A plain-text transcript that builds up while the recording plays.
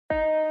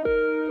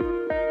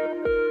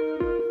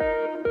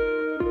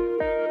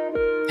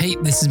Hey,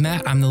 this is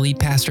Matt. I'm the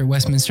lead pastor at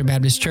Westminster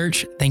Baptist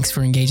Church. Thanks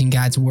for engaging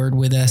God's Word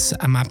with us.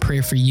 My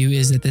prayer for you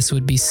is that this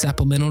would be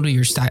supplemental to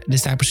your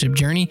discipleship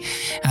journey.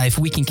 If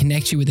we can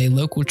connect you with a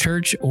local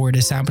church or a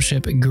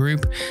discipleship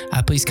group,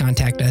 please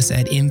contact us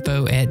at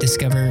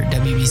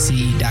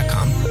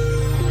info@discoverwbc.com.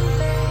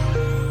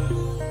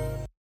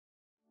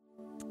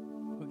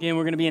 Again,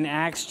 we're going to be in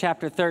Acts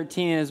chapter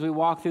 13. As we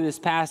walk through this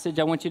passage,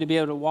 I want you to be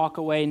able to walk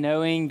away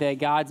knowing that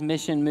God's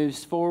mission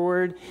moves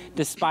forward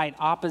despite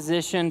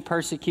opposition,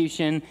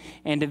 persecution,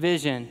 and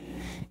division.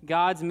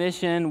 God's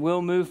mission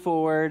will move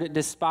forward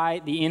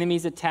despite the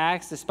enemy's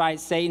attacks, despite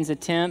Satan's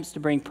attempts to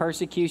bring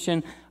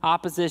persecution,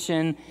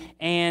 opposition,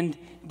 and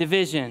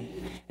division.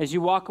 As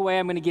you walk away,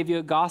 I'm going to give you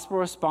a gospel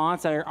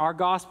response. Our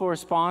gospel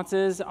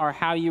responses are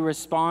how you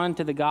respond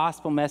to the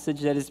gospel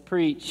message that is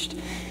preached.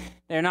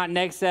 They're not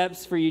next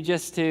steps for you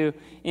just to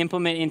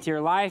implement into your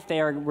life. They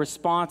are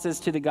responses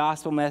to the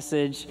gospel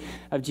message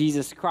of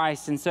Jesus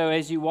Christ. And so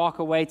as you walk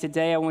away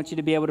today, I want you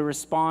to be able to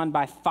respond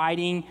by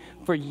fighting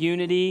for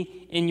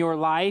unity in your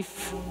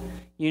life,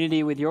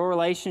 unity with your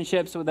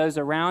relationships with those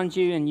around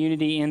you, and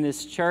unity in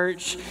this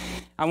church.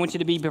 I want you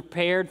to be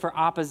prepared for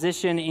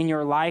opposition in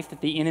your life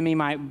that the enemy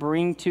might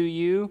bring to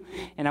you.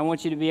 And I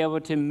want you to be able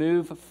to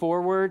move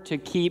forward, to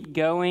keep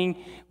going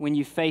when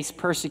you face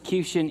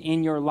persecution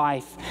in your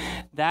life.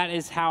 That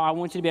is how I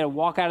want you to be able to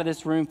walk out of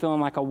this room feeling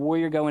like a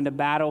warrior going to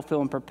battle,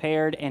 feeling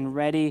prepared and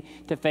ready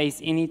to face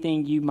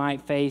anything you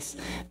might face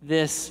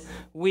this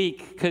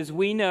week. Because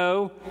we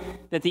know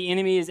that the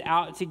enemy is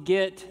out to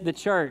get the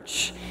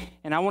church.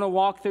 And I want to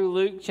walk through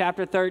Luke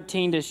chapter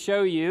 13 to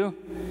show you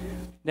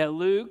that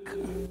Luke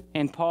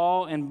and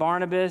Paul and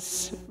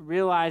Barnabas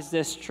realized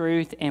this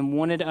truth and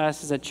wanted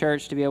us as a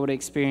church to be able to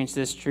experience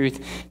this truth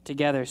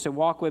together. So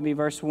walk with me,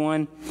 verse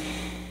 1.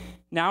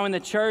 Now in the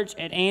church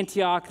at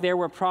Antioch there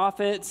were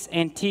prophets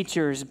and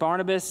teachers,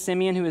 Barnabas,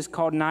 Simeon, who is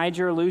called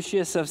Niger,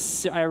 Lucius of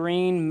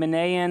Cyrene,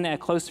 Manaen, a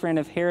close friend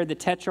of Herod the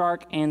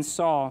Tetrarch, and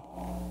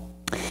Saul.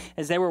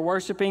 As they were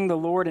worshiping the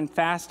Lord and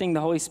fasting,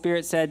 the Holy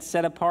Spirit said,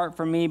 "Set apart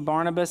for me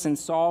Barnabas and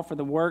Saul for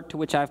the work to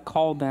which I've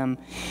called them."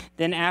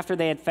 Then after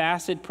they had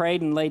fasted,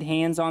 prayed, and laid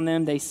hands on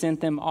them, they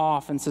sent them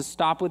off. And so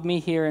stop with me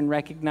here and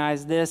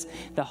recognize this.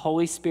 The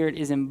Holy Spirit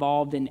is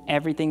involved in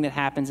everything that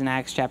happens in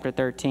Acts chapter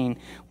 13.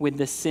 With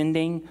the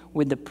sending,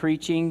 with the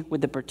preaching,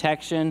 with the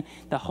protection,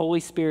 the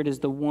Holy Spirit is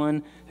the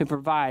one who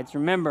provides.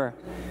 Remember,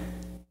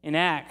 in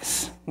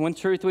Acts, one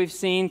truth we've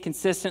seen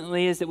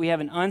consistently is that we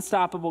have an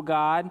unstoppable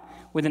God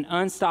with an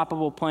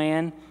unstoppable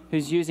plan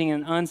who's using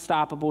an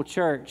unstoppable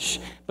church.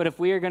 But if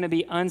we are going to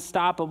be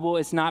unstoppable,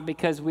 it's not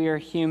because we are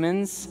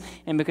humans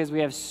and because we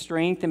have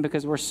strength and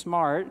because we're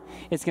smart.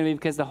 It's going to be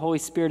because the Holy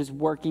Spirit is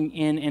working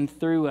in and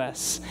through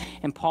us.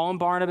 And Paul and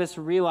Barnabas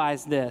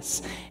realized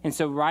this. And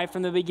so right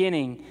from the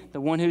beginning,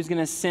 the one who's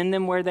going to send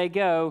them where they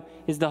go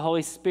is the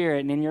Holy Spirit.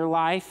 And in your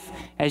life,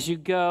 as you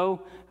go,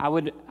 I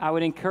would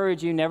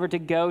encourage you never to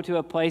go to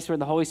a place where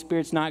the Holy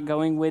Spirit's not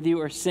going with you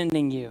or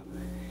sending you.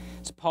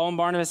 So Paul and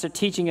Barnabas are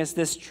teaching us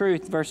this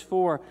truth. Verse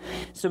 4,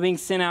 so being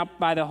sent out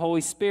by the Holy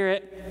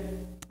Spirit,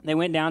 they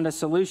went down to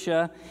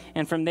Seleucia,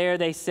 and from there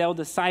they sailed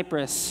to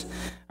Cyprus.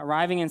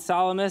 Arriving in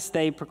Salamis,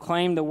 they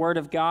proclaimed the word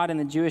of God in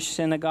the Jewish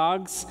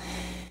synagogues.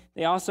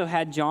 They also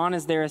had John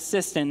as their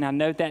assistant. Now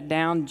note that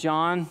down.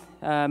 John,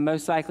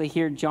 most likely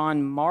here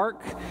John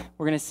Mark.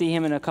 We're going to see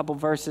him in a couple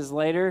verses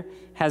later.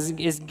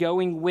 Is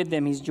going with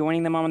them. He's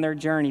joining them on their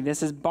journey.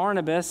 This is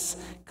Barnabas'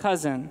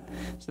 cousin.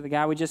 So the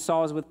guy we just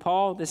saw is with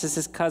Paul. This is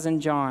his cousin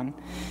John.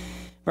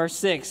 Verse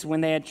 6, when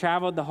they had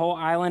traveled the whole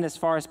island as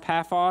far as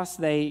Paphos,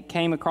 they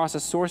came across a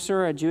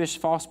sorcerer, a Jewish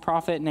false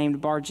prophet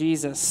named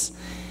Bar-Jesus.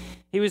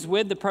 He was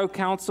with the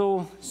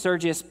proconsul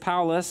Sergius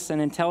Paulus, an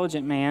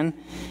intelligent man,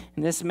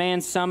 and this man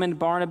summoned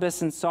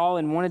Barnabas and Saul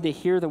and wanted to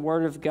hear the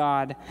word of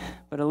God.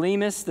 But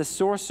Elymas, the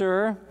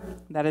sorcerer,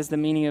 that is the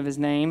meaning of his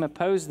name,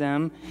 opposed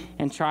them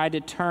and tried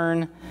to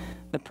turn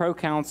the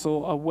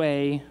proconsul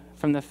away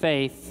from the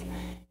faith.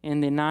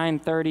 In the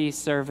 9:30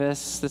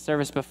 service, the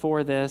service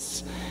before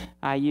this,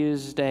 I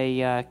used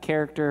a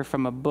character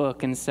from a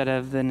book instead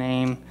of the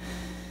name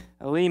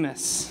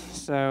Elymas,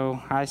 so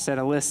I said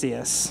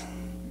Elysius.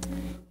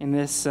 In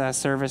this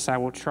service, I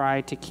will try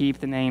to keep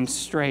the names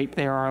straight.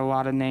 There are a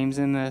lot of names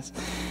in this.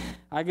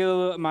 I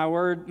get my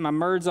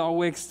words all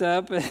mixed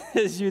up,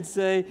 as you'd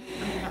say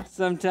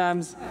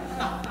sometimes.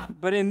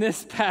 But in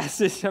this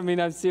passage,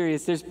 I'm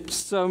serious. There's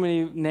so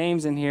many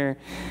names in here.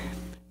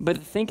 But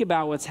think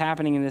about what's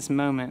happening in this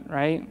moment,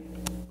 right?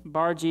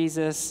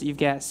 Bar-Jesus, you've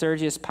got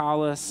Sergius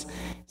Paulus.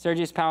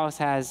 Sergius Paulus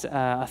has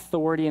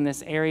authority in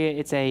this area.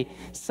 It's a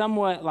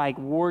somewhat like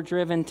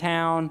war-driven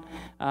town,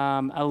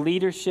 a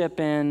leadership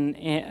in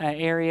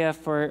area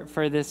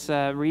for this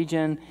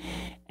region.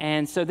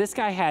 And so this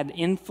guy had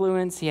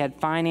influence, he had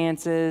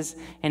finances,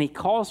 and he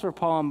calls for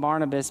Paul and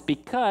Barnabas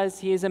because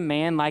he is a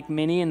man like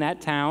many in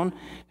that town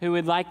who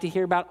would like to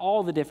hear about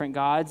all the different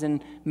gods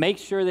and make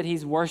sure that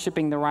he's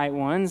worshiping the right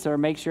ones or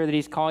make sure that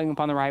he's calling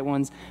upon the right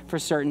ones for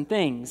certain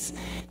things.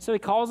 So he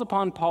calls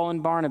upon Paul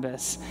and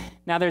Barnabas.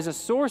 Now there's a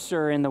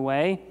sorcerer in the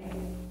way,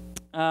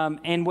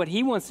 And what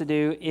he wants to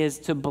do is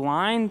to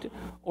blind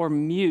or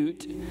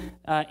mute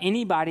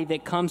anybody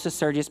that comes to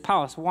Sergius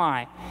Paulus.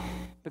 Why?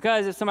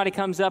 Because if somebody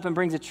comes up and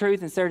brings a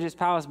truth and Sergius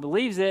Paulus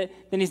believes it,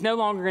 then he's no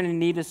longer going to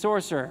need the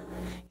sorcerer.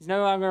 He's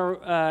no longer,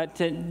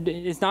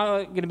 it's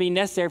not going to be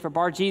necessary for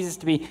Bar Jesus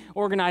to be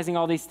organizing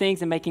all these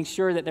things and making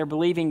sure that they're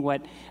believing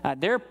what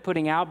they're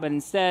putting out, but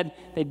instead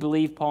they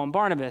believe Paul and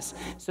Barnabas.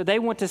 So they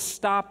want to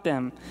stop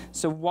them.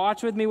 So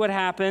watch with me what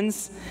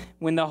happens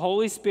when the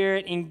Holy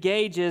Spirit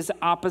engages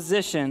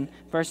opposition.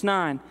 Verse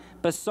 9,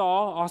 but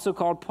Saul, also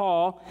called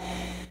Paul,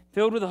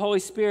 filled with the Holy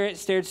Spirit,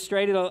 stared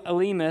straight at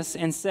Elymas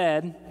and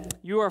said,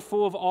 "You are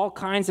full of all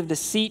kinds of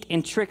deceit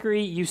and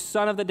trickery, you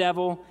son of the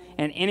devil,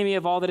 and enemy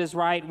of all that is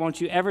right.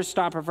 Won't you ever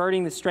stop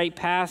perverting the straight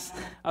paths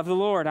of the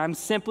Lord?" I'm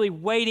simply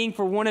waiting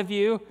for one of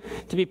you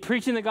to be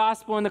preaching the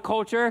gospel in the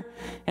culture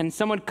and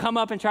someone come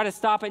up and try to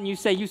stop it and you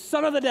say, "You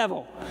son of the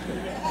devil."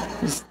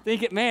 Just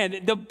think it,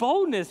 man, the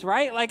boldness,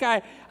 right? Like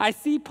I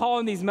see Paul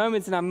in these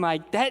moments and I'm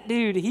like, that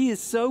dude, he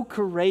is so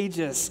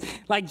courageous.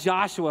 Like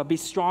Joshua, be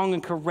strong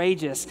and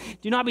courageous.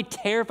 Do not be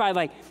terrified.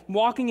 Like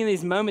walking in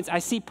these moments, I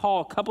see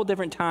Paul a couple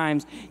different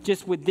times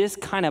just with this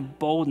kind of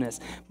boldness.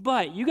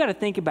 But you got to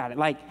think about it.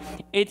 Like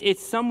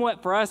it's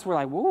somewhat for us, we're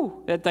like,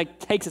 whoa, that like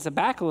takes us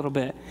aback a little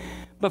bit.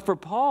 But for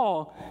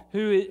Paul,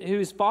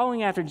 who's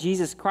following after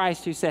Jesus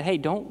Christ, who said, hey,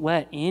 don't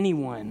let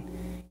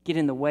anyone get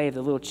in the way of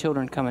the little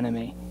children coming to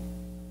me,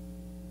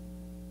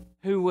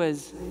 who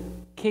was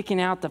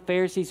kicking out the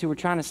Pharisees who were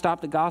trying to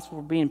stop the gospel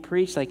from being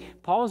preached. Like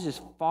Paul's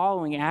just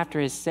following after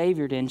his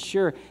Savior to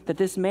ensure that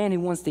this man who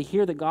wants to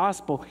hear the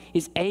gospel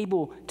is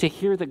able to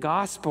hear the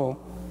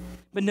gospel.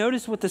 But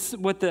notice what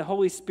the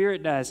Holy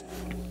Spirit does.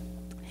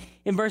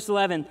 In verse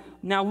 11,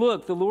 now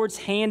look, the Lord's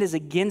hand is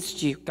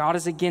against you. God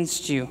is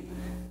against you.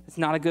 It's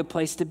not a good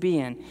place to be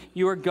in.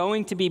 You are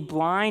going to be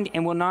blind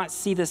and will not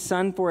see the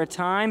sun for a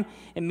time.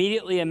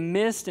 Immediately a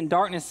mist and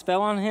darkness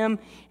fell on him,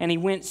 and he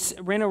went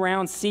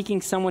around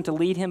seeking someone to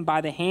lead him by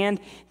the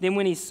hand. Then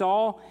when he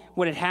saw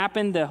what had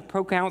happened, the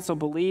proconsul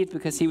believed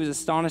because he was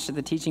astonished at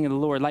the teaching of the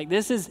Lord. Like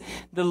this is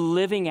the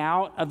living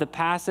out of the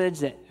passage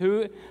that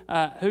who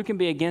can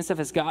be against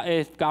us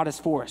if God is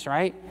for us,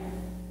 right?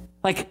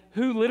 Like,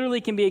 who literally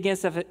can be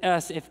against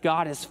us if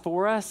God is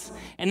for us?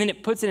 And then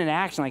it puts it in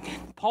action. Like,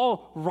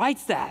 Paul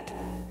writes that.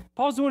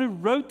 Paul's the one who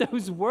wrote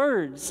those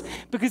words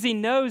because he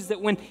knows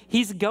that when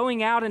he's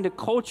going out into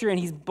culture and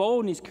he's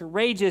bold and he's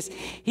courageous,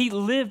 he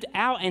lived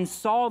out and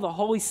saw the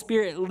Holy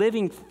Spirit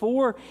living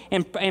for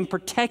and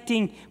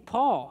protecting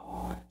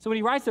Paul. So when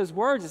he writes those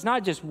words, it's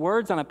not just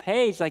words on a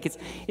page. Like,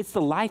 it's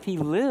the life he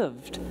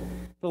lived,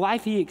 the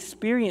life he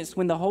experienced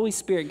when the Holy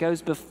Spirit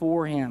goes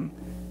before him.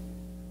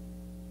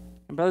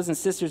 And brothers and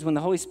sisters, when the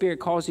Holy Spirit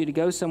calls you to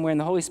go somewhere and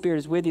the Holy Spirit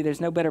is with you, there's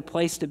no better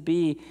place to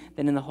be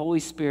than in the Holy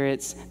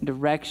Spirit's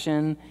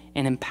direction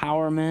and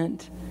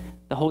empowerment,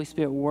 the Holy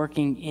Spirit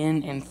working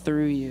in and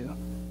through you.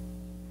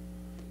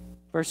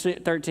 Verse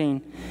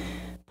 13,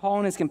 Paul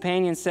and his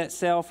companions set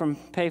sail from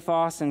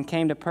Paphos and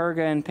came to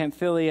Perga and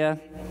Pamphylia.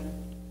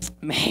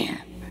 Man,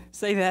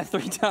 say that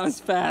 3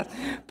 times fast.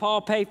 Paul,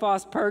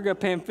 Paphos, Perga,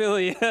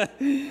 Pamphylia.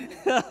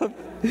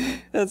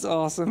 That's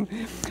awesome.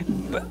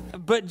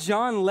 But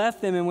John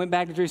left them and went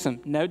back to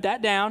Jerusalem. Note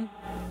that down.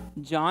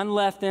 John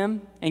left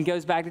them and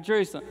goes back to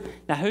Jerusalem.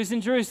 Now, who's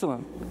in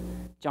Jerusalem?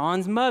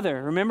 John's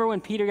mother. Remember when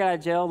Peter got out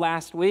of jail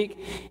last week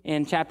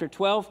in chapter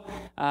 12?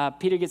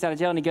 Peter gets out of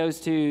jail and he goes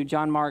to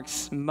John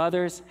Mark's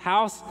mother's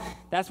house.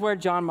 That's where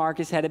John Mark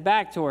is headed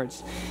back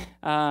towards.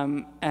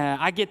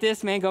 I get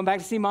this, man, going back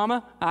to see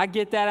mama. I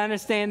get that, I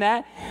understand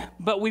that.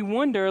 But we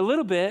wonder a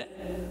little bit,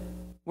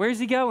 where's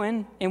he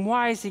going and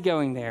why is he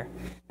going there?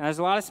 Now, there's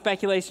a lot of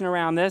speculation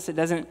around this. It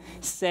doesn't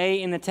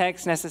say in the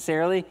text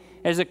necessarily.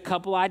 There's a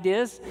couple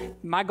ideas.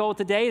 My goal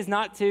today is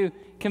not to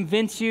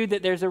convince you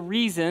that there's a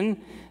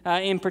reason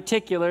in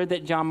particular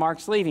that John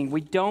Mark's leaving.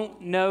 We don't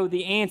know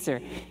the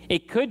answer.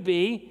 It could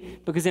be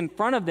because in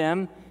front of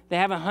them, they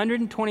have a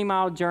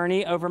 120-mile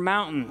journey over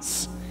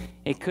mountains.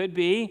 It could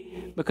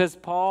be because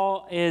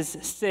Paul is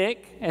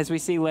sick, as we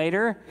see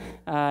later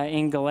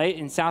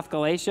in South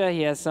Galatia.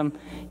 He has some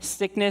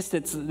sickness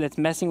that's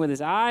messing with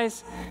his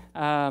eyes.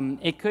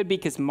 It could be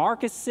because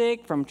Mark is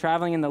sick from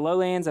traveling in the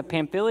lowlands of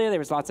Pamphylia. There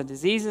was lots of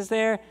diseases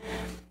there.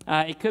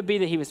 It could be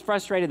that he was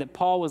frustrated that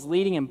Paul was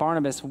leading and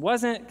Barnabas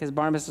wasn't, because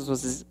Barnabas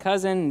was his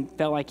cousin and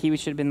felt like he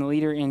should have been the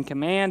leader in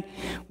command.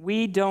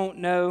 We don't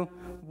know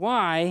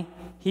why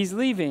he's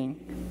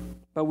leaving,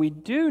 but we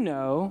do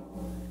know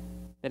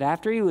that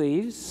after he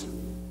leaves,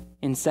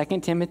 in 2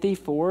 Timothy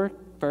 4,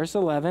 verse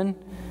 11,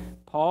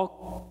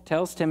 Paul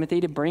tells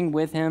Timothy to bring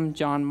with him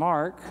John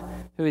Mark,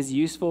 who is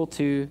useful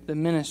to the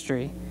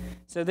ministry.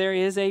 So there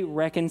is a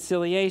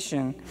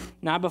reconciliation,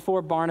 not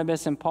before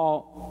Barnabas and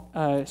Paul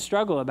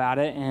struggle about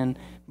it, and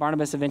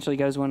Barnabas eventually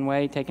goes one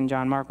way, taking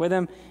John Mark with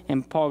him,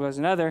 and Paul goes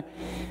another.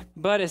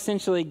 But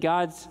essentially,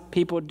 God's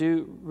people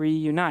do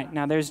reunite.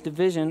 Now, there's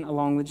division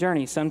along the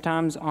journey,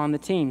 sometimes on the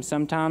team,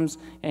 sometimes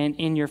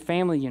in your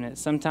family unit,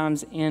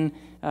 sometimes in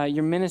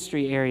your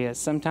ministry areas,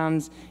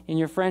 sometimes in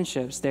your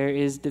friendships. There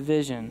is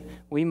division.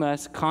 We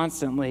must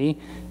constantly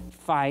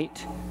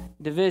fight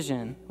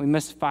division. We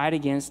must fight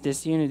against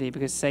disunity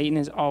because Satan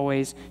is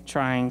always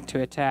trying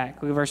to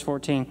attack. Look at verse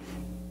 14.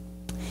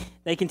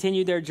 They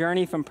continued their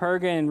journey from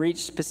Perga and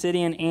reached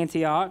Pisidian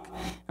Antioch.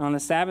 And on the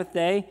Sabbath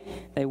day,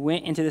 they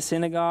went into the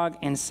synagogue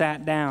and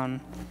sat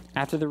down.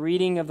 After the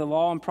reading of the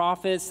law and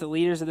prophets, the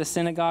leaders of the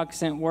synagogue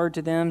sent word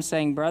to them,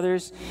 saying,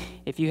 "Brothers,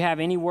 if you have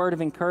any word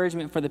of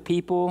encouragement for the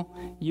people,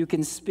 you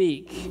can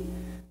speak."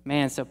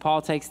 Man, so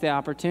Paul takes the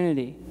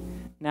opportunity.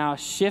 Now,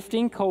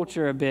 shifting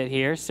culture a bit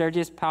here.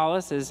 Sergius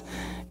Paulus is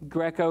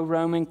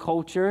Greco-Roman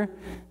culture,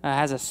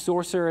 has a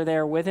sorcerer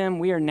there with him.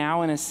 We are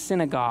now in a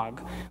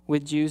synagogue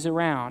with Jews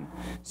around.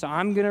 So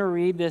I'm going to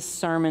read this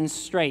sermon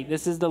straight.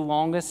 This is the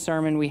longest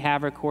sermon we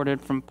have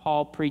recorded from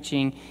Paul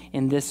preaching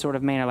in this sort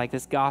of manner, like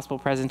this gospel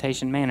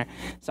presentation manner.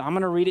 So I'm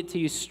going to read it to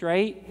you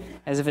straight,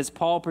 as if it's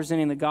Paul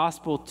presenting the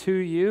gospel to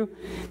you.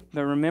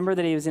 But remember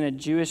that he was in a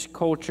Jewish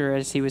culture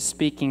as he was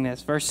speaking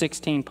this. Verse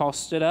 16, Paul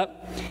stood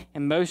up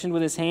and motioned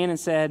with his hand and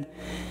said,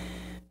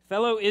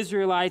 "Fellow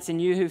Israelites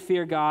and you who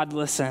fear God,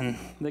 listen.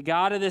 The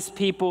God of this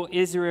people,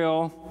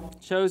 Israel,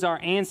 chose our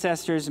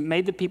ancestors,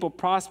 made the people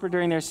prosper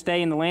during their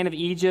stay in the land of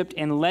Egypt,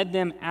 and led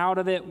them out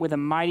of it with a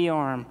mighty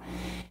arm.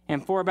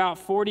 And for about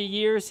 40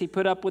 years he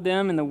put up with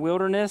them in the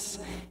wilderness,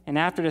 and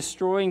after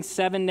destroying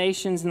 7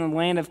 nations in the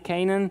land of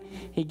Canaan,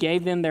 he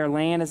gave them their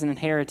land as an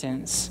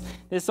inheritance.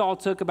 This all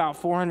took about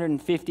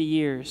 450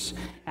 years.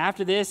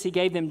 After this, he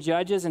gave them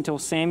judges until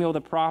Samuel the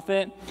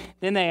prophet.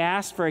 Then they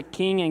asked for a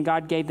king, and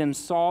God gave them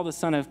Saul the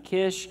son of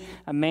Kish,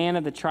 a man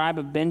of the tribe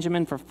of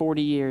Benjamin, for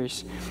 40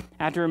 years.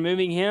 After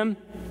removing him,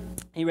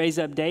 he raised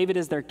up David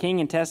as their king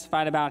and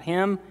testified about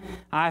him,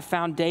 'I have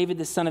found David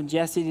the son of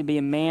Jesse to be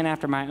a man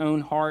after my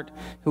own heart,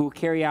 who will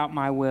carry out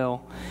my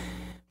will.'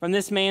 From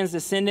this man's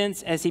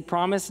descendants, as he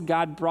promised,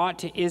 God brought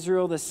to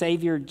Israel the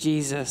Savior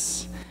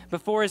Jesus.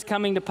 Before his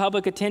coming to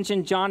public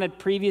attention, John had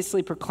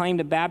previously proclaimed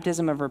a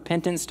baptism of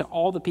repentance to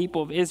all the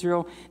people of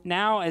Israel.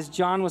 Now, as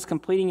John was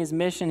completing his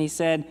mission, he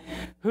said,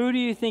 'Who do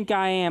you think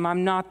I am?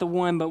 I'm not the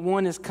one, but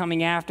one is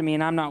coming after me,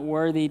 and I'm not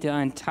worthy to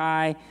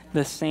untie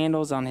the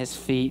sandals on his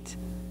feet.'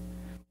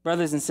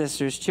 Brothers and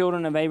sisters,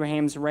 children of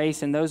Abraham's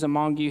race, and those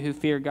among you who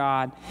fear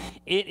God,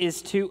 it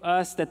is to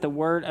us that the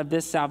word of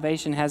this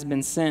salvation has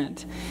been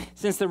sent.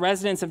 Since the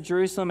residents of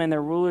Jerusalem and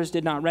their rulers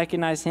did not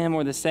recognize him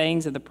or the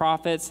sayings of the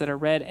prophets that are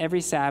read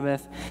every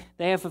Sabbath,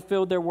 they have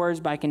fulfilled their words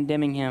by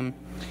condemning him.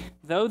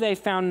 Though they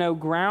found no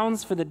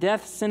grounds for the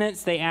death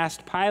sentence, they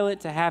asked Pilate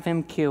to have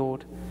him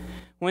killed.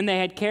 When they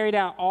had carried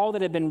out all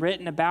that had been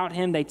written about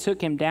him, they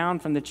took him down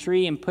from the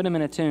tree and put him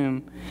in a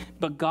tomb.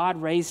 But God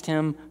raised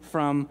him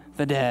from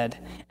the dead.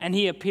 And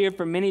he appeared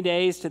for many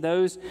days to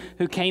those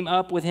who came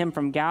up with him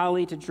from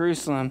Galilee to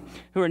Jerusalem,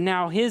 who are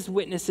now his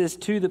witnesses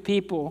to the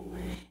people.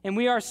 And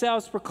we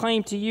ourselves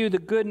proclaim to you the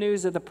good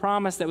news of the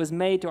promise that was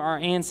made to our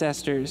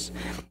ancestors.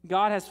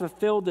 God has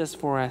fulfilled this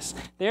for us,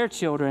 their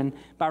children,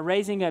 by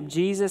raising up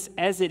Jesus,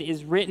 as it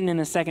is written in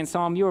the 2nd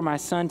Psalm, 'You are my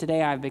son,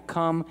 today I have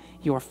become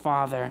your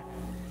father.'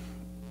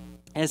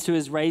 As to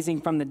his raising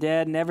from the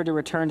dead, never to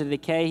return to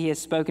decay, he has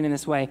spoken in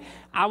this way,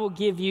 'I will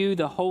give you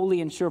the holy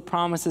and sure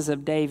promises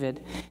of David.'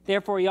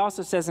 Therefore, he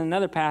also says in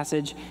another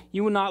passage,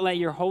 'You will not let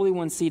your Holy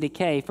One see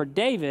decay.' For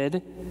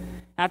David,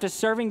 after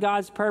serving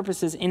God's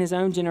purposes in his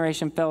own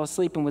generation, fell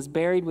asleep and was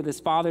buried with his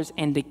fathers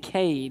and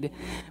decayed.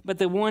 But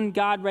the one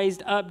God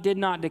raised up did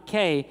not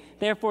decay.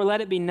 Therefore,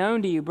 let it be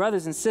known to you,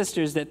 brothers and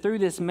sisters, that through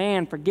this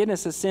man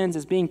forgiveness of sins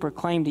is being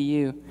proclaimed to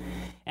you.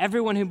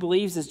 Everyone who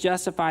believes is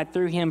justified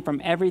through him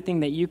from everything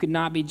that you could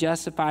not be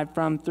justified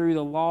from through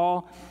the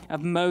law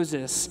of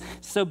Moses.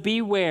 So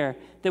beware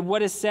that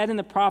what is said in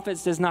the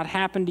prophets does not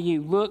happen to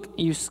you. Look,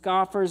 you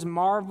scoffers,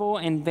 marvel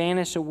and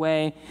vanish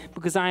away,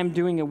 because I am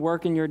doing a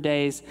work in your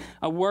days,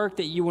 a work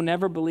that you will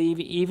never believe,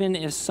 even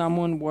if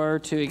someone were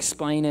to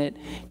explain it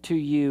to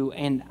you."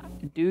 And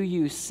do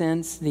you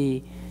sense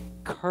the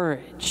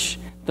courage,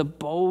 the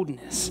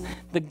boldness,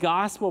 the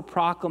gospel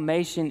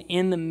proclamation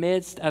in the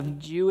midst of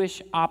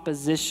Jewish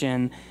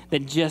opposition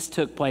that just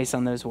took place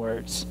on those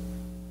words?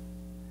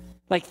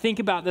 Like, think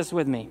about this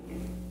with me.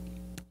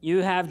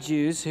 You have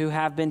Jews who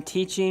have been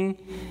teaching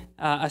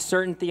a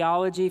certain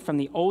theology from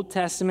the Old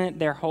Testament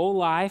their whole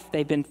life.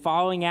 They've been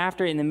following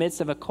after it in the midst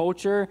of a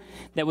culture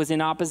that was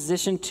in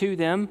opposition to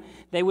them.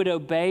 They would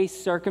obey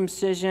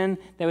circumcision.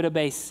 They would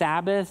obey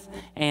Sabbath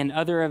and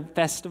other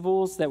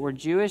festivals that were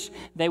Jewish.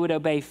 They would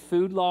obey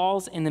food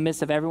laws in the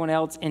midst of everyone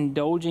else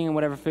indulging in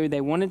whatever food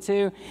they wanted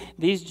to.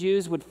 These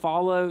Jews would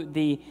follow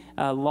the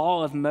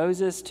law of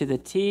Moses to the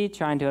T,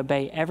 trying to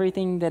obey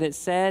everything that it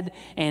said.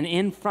 And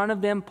in front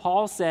of them,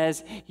 Paul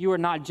says, you are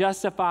not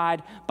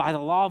justified by the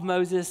law of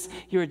Moses.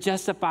 You are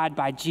justified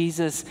by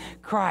Jesus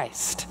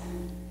Christ.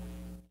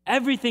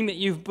 Everything that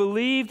you've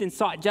believed and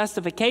sought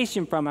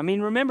justification from. I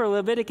mean, remember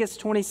Leviticus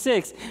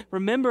 26.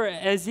 Remember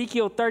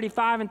Ezekiel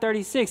 35 and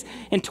 36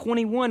 and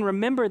 21.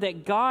 Remember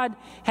that God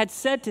had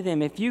said to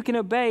them, if you can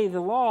obey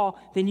the law,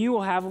 then you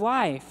will have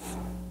life.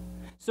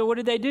 So what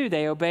did they do?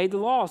 They obeyed the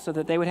law so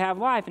that they would have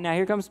life. And now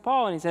here comes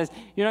Paul and he says,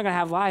 you're not going to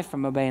have life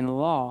from obeying the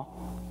law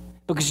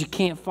because you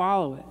can't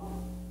follow it.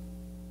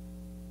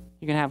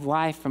 You're going to have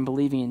life from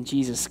believing in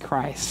Jesus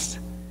Christ.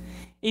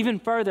 Even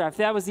further, if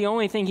that was the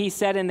only thing he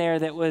said in there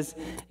that was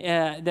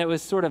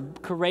sort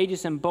of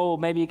courageous and bold,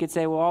 maybe you could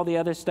say, well, all the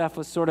other stuff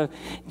was sort of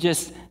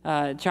just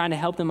trying to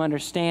help them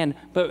understand.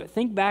 But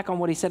think back on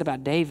what he said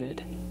about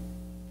David.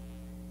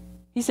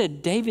 He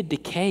said, David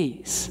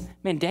decays.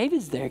 Man,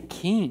 David's their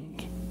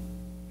king.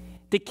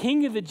 The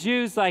king of the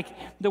Jews, like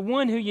the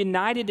one who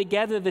united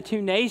together the two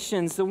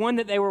nations, the one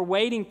that they were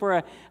waiting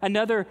for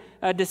another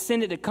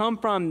descendant to come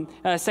from.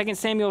 2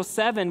 Samuel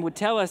 7 would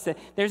tell us that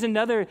there's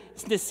another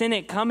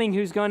descendant coming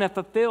who's going to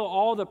fulfill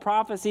all the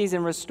prophecies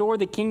and restore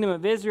the kingdom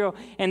of Israel,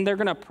 and they're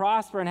going to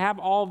prosper and have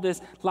all of this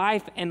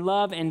life and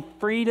love and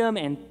freedom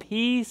and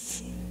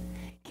peace.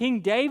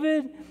 King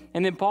David,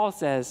 and then Paul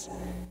says,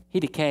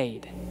 he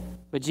decayed.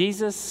 But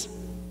Jesus,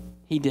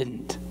 he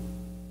didn't.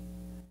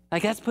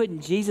 Like that's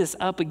putting Jesus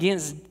up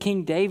against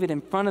King David in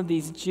front of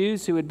these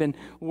Jews who had been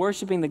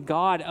worshiping the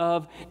God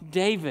of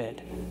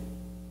David.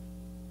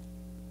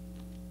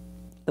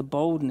 The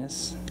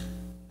boldness,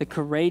 the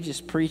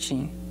courageous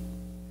preaching.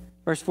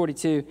 Verse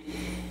 42,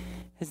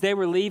 as they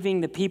were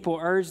leaving, the people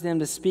urged them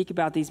to speak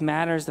about these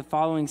matters the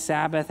following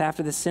Sabbath.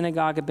 After the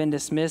synagogue had been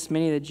dismissed,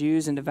 many of the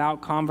Jews and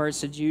devout converts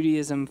to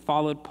Judaism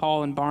followed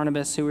Paul and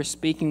Barnabas, who were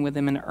speaking with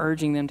them and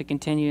urging them to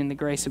continue in the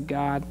grace of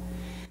God.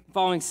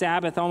 Following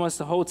Sabbath, almost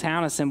the whole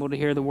town assembled to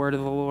hear the word of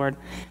the Lord.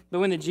 But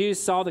when the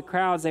Jews saw the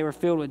crowds, they were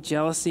filled with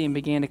jealousy and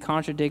began to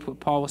contradict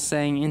what Paul was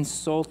saying,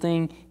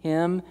 insulting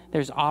him.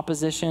 There's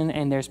opposition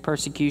and there's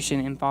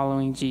persecution in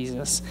following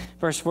Jesus.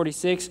 Verse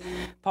 46,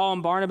 Paul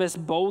and Barnabas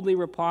boldly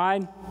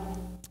replied,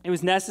 it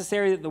was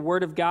necessary that the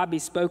word of God be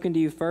spoken to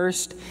you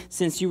first,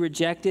 since you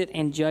reject it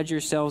and judge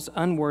yourselves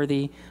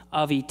unworthy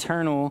of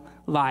eternal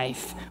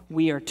life.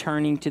 We are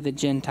turning to the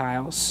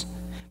Gentiles.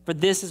 For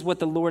this is what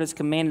the Lord has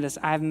commanded us.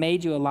 I have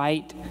made you a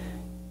light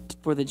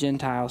for the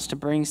Gentiles to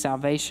bring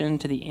salvation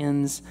to the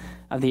ends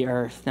of the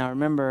earth. Now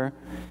remember,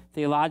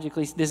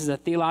 theologically, this is a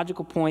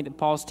theological point that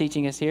Paul's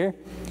teaching us here.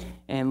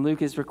 And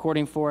Luke is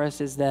recording for us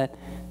is that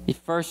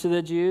first to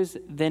the Jews,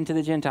 then to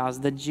the Gentiles.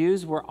 The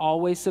Jews were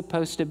always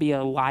supposed to be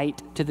a light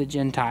to the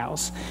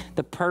Gentiles.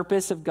 The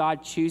purpose of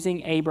God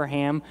choosing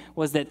Abraham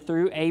was that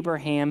through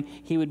Abraham,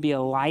 he would be a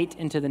light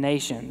into the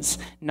nations.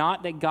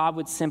 Not that God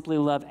would simply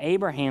love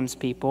Abraham's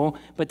people,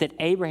 but that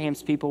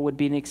Abraham's people would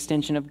be an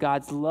extension of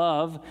God's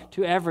love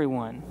to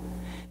everyone.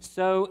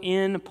 So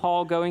in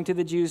Paul going to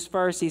the Jews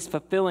first, he's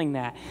fulfilling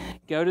that.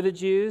 Go to the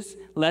Jews,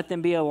 let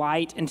them be a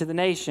light into the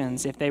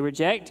nations. If they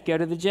reject, go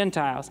to the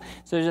Gentiles.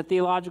 So there's a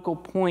theological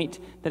point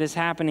that is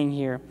happening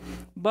here.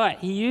 But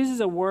he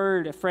uses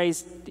a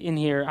phrase in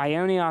here,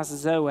 aionios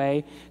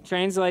zoe,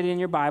 translated in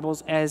your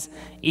Bibles as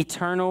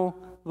eternal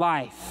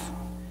life.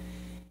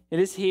 It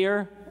is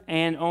here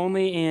and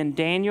only in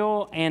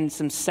Daniel and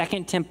some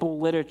Second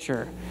Temple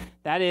literature.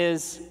 That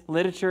is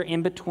literature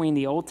in between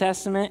the Old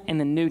Testament and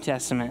the New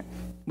Testament.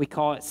 We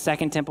call it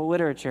Second Temple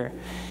literature.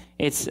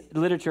 It's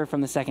literature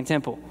from the Second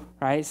Temple,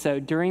 right? So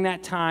during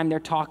that time, they're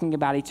talking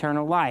about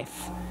eternal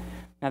life.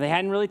 Now, they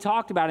hadn't really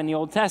talked about it in the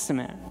Old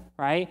Testament,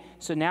 right?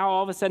 So now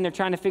all of a sudden they're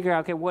trying to figure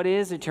out, okay, what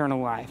is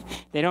eternal life?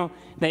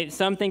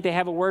 Some think they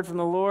have a word from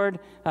the Lord.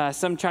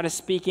 Some try to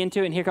speak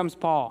into it, and here comes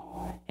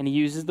Paul, and he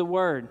uses the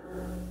word.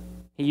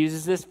 He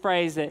uses this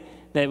phrase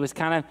that was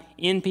kind of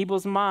in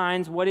people's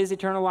minds. What is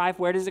eternal life?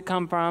 Where does it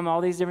come from?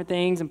 All these different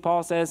things. And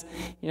Paul says,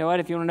 you know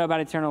what? If you want to know about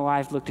eternal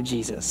life, look to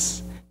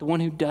Jesus, the one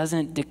who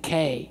doesn't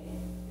decay.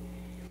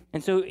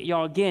 And so,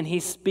 y'all, again,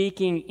 he's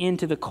speaking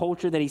into the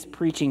culture that he's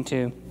preaching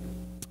to.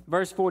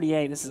 Verse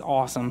 48, this is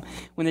awesome.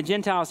 When the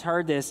Gentiles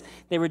heard this,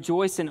 they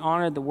rejoiced and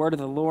honored the word of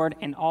the Lord,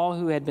 and all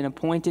who had been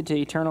appointed to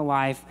eternal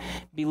life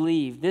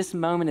believed. This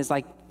moment is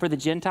like, for the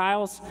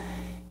Gentiles,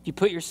 if you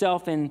put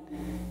yourself in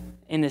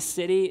the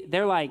city,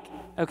 they're like,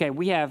 okay,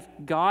 we have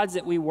gods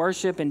that we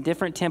worship in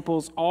different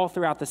temples all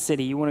throughout the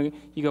city. You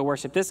go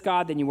worship this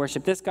God, then you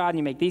worship this God, and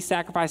you make these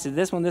sacrifices,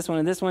 this one,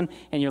 and this one,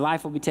 and your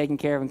life will be taken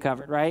care of and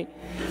covered, right?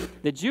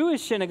 The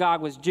Jewish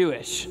synagogue was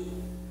Jewish.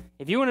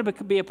 If you wanted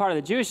to be a part of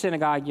the Jewish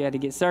synagogue, you had to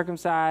get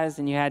circumcised,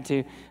 and you had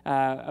to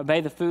obey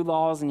the food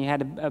laws, and you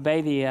had to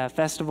obey the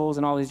festivals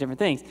and all these different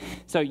things.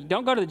 So you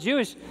don't go to the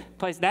Jewish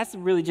place. That's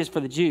really just for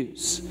the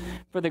Jews.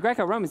 For the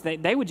Greco-Romans,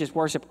 they would just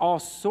worship all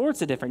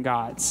sorts of different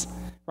gods,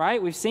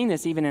 right? We've seen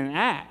this even in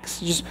Acts.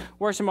 You just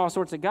worship all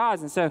sorts of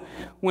gods. And so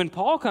when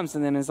Paul comes to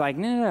them, it's like,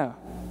 no,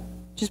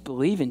 just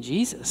believe in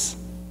Jesus.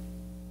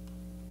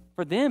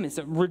 For them, it's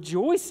a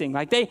rejoicing.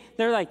 Like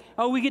they're like,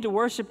 oh, we get to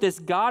worship this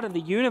God of the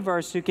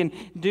universe who can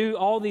do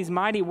all these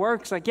mighty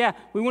works. Like, yeah,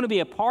 we want to be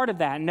a part of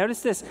that. And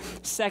notice this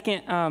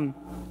second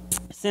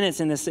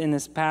sentence in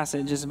this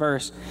passage, this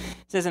verse.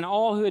 It says, and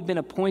all who had been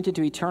appointed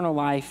to eternal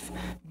life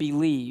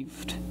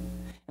believed.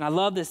 And And I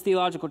love this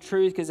theological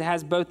truth because it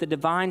has both the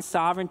divine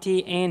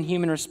sovereignty and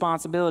human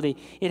responsibility.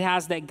 It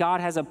has that God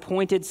has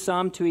appointed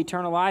some to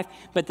eternal life,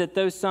 but that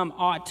those some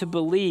ought to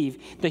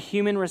believe. The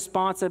human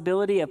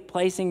responsibility of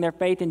placing their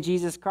faith in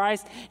Jesus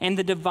Christ and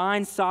the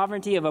divine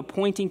sovereignty of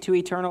appointing to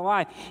eternal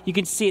life. You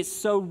can see it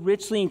so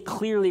richly and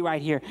clearly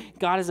right here.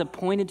 God has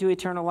appointed to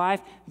eternal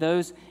life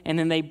those, and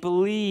then they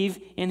believe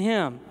in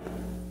him.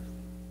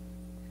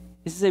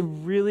 This is a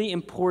really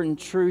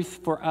important truth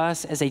for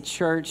us as a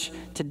church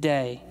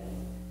today.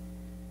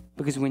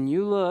 Because when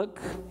you look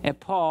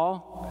at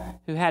Paul,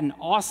 who had an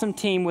awesome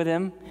team with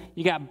him,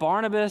 you got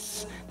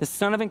Barnabas, the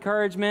son of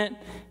encouragement,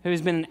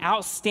 who's been an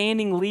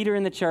outstanding leader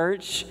in the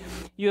church.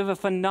 You have a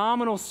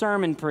phenomenal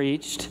sermon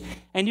preached,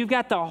 and you've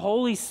got the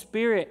Holy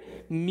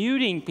Spirit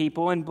muting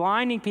people and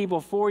blinding people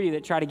for you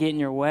that try to get in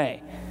your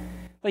way.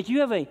 Like,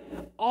 you have an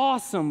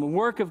awesome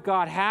work of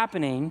God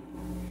happening,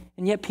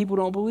 and yet people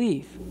don't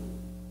believe.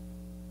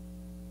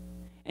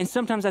 And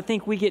sometimes I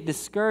think we get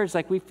discouraged,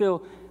 like we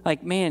feel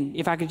like, man,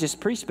 if I could just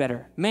preach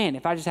better. Man,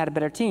 if I just had a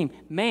better team.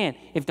 Man,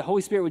 if the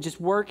Holy Spirit would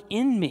just work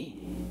in me.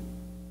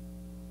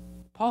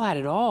 Paul had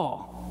it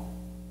all.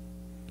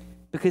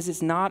 Because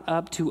it's not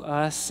up to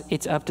us,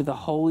 it's up to the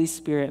Holy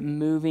Spirit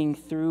moving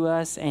through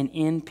us and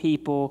in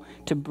people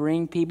to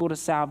bring people to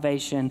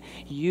salvation.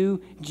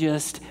 You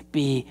just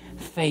be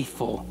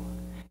faithful.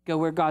 Go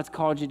where God's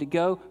called you to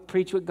go,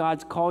 preach what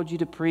God's called you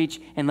to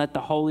preach, and let the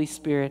Holy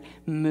Spirit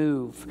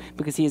move,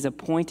 because he is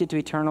appointed to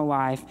eternal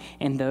life,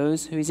 and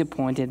those who he's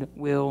appointed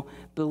will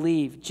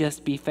believe.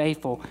 Just be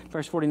faithful.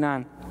 Verse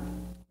 49,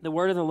 the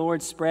word of the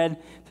Lord spread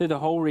through the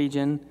whole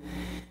region,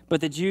 but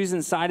the Jews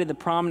incited the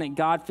prominent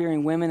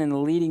God-fearing women and the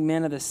leading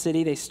men of the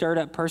city. They stirred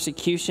up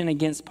persecution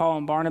against Paul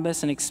and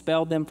Barnabas and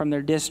expelled them from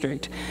their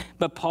district.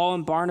 But Paul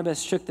and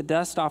Barnabas shook the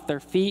dust off their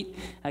feet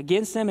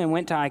against them and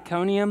went to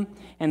Iconium,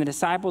 and the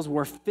disciples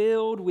were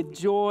filled with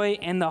joy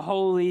and the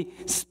Holy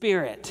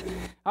Spirit.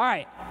 All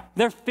right,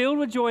 they're filled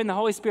with joy and the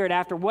Holy Spirit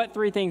after what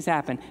three things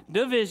happen?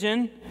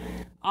 Division,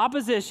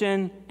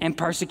 opposition, and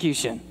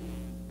persecution.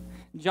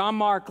 John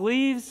Mark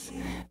leaves,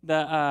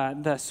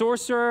 the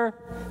sorcerer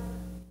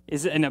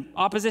is in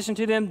opposition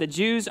to them. The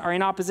Jews are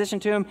in opposition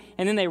to him.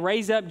 And then they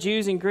raise up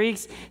Jews and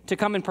Greeks to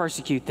come and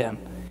persecute them.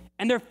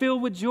 And they're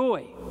filled with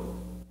joy. All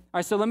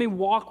right, so let me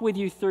walk with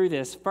you through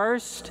this.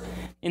 First,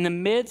 in the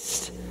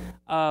midst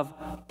of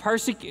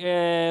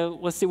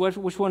let's see,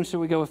 which one should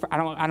we go with? I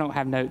don't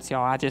have notes,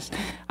 y'all. I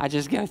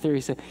just go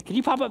through. So can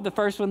you pop up the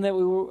first one that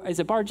is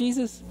it Bar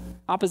Jesus?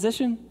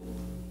 Opposition?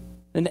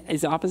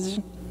 Is it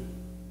opposition?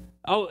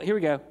 Oh, here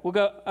we go. We'll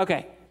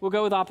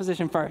go with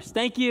opposition first.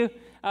 Thank you.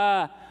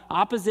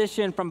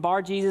 Opposition from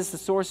Bar Jesus, the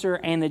sorcerer,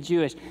 and the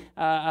Jewish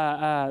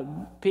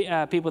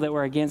people that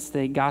were against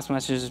the gospel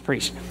messages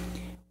preached.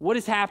 What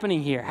is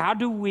happening here? How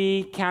do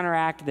we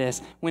counteract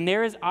this? When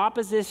there is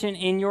opposition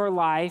in your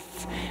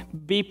life,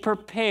 be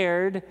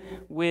prepared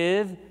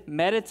with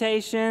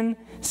meditation,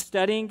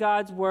 studying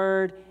God's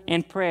word,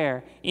 and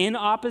prayer. In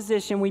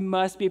opposition, we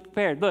must be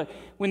prepared. Look,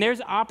 when there's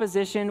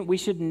opposition, we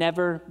should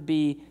never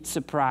be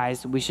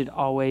surprised. We should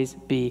always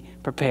be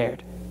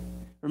prepared.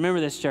 Remember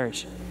this,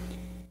 church.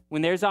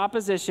 When there's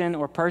opposition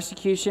or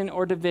persecution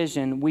or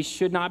division, we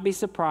should not be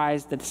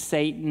surprised that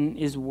Satan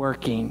is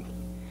working.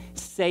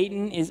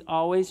 Satan is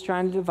always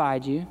trying to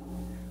divide you,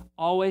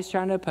 always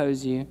trying to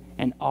oppose you,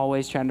 and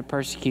always trying to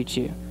persecute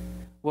you.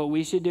 What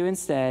we should do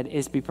instead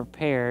is be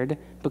prepared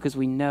because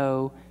we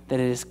know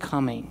that it is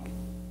coming.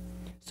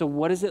 So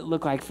what does it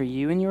look like for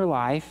you in your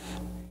life,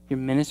 your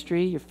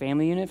ministry, your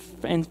family unit,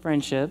 and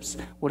friendships?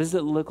 What does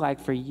it look like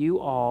for you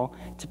all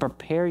to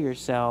prepare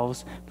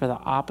yourselves for the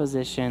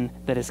opposition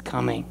that is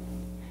coming?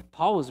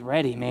 Paul was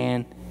ready,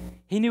 man.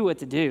 He knew what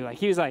to do. Like,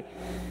 he was like,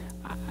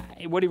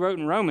 what he wrote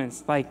in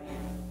Romans, like,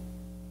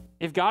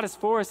 if God is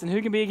for us, then who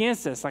can be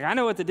against us? Like, I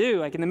know what to do.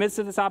 Like, in the midst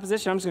of this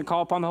opposition, I'm just going to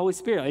call upon the Holy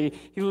Spirit. Like,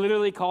 he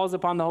literally calls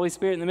upon the Holy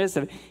Spirit in the midst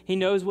of it. He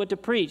knows what to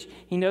preach.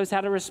 He knows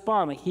how to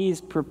respond. Like,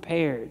 he's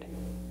prepared.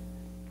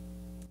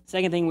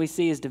 Second thing we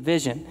see is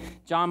division.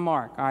 John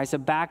Mark. All right, so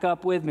back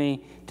up with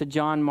me to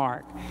John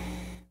Mark.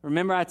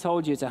 Remember I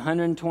told you it's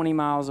 120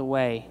 miles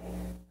away,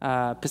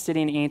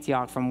 Pisidian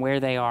Antioch, from where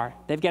they are.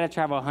 They've got to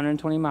travel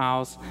 120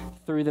 miles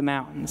through the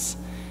mountains.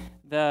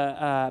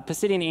 The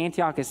Pisidian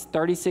Antioch is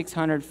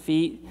 3,600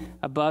 feet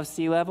above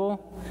sea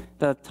level.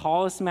 The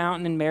tallest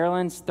mountain in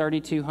Maryland is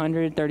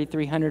 3,200,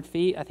 3,300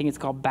 feet. I think it's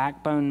called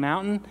Backbone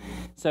Mountain.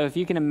 So if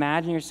you can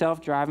imagine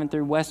yourself driving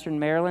through western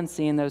Maryland,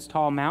 seeing those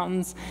tall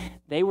mountains,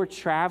 they were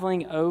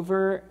traveling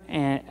over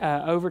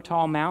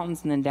tall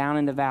mountains and then down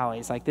into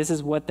valleys. Like, this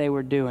is what they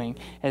were doing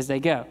as they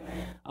go.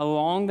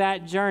 Along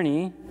that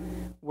journey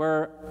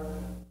were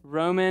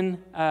Roman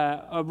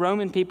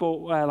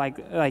people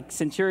like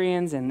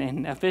centurions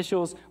and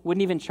officials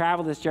wouldn't even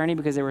travel this journey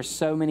because there were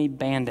so many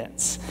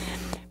bandits.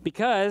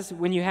 Because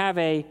when you have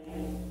a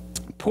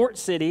port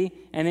city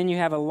and then you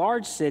have a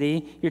large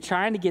city. You're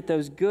trying to get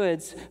those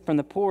goods from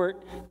the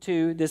port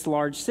to this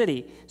large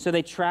city. So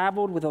they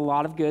traveled with a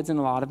lot of goods and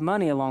a lot of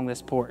money along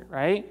this port,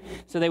 right?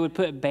 So they would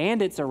put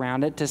bandits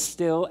around it to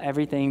steal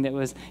everything that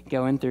was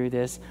going through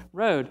this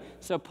road.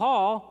 So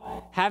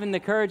Paul, having the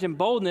courage and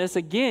boldness,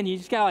 again, you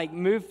just got to like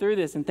move through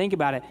this and think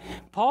about it.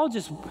 Paul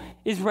just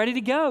is ready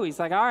to go. He's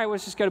like, all right,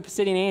 let's just go to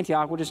Pisidian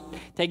Antioch. We'll just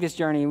take this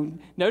journey.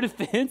 No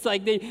defense.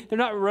 Like they're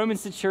not Roman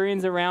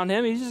centurions around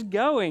him. He's just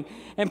going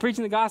and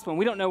preaching the gospel. And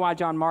we don't know why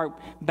John Mark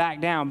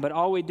backed down, but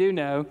all we do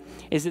know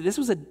is that this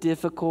was a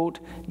difficult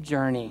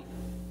journey.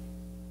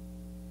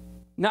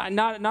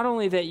 Not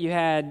only that you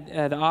had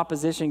the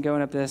opposition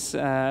going up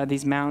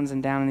these mountains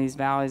and down in these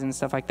valleys and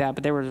stuff like that,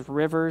 but there were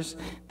rivers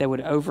that would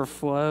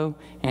overflow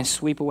and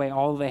sweep away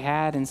all they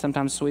had, and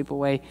sometimes sweep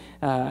away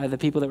the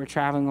people that were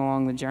traveling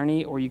along the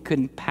journey, or you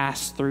couldn't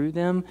pass through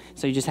them,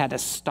 so you just had to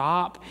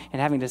stop.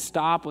 And having to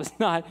stop was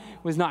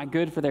not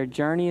good for their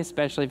journey,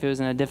 especially if it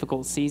was in a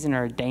difficult season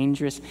or a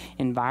dangerous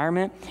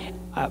environment.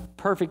 A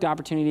perfect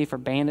opportunity for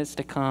bandits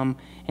to come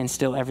and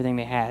steal everything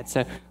they had.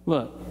 So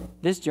look,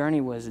 this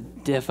journey was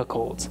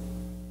difficult.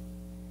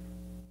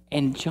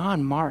 And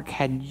John Mark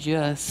had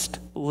just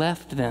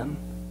left them.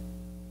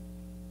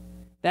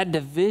 That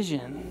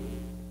division,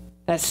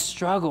 that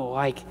struggle,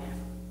 like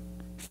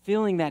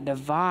feeling that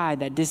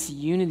divide, that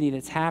disunity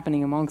that's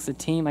happening amongst the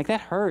team, like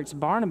that hurts.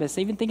 Barnabas,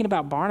 even thinking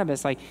about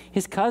Barnabas, like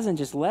his cousin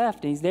just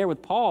left and he's there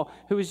with Paul,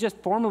 who was just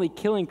formerly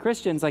killing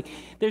Christians. Like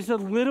there's a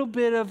little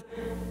bit of,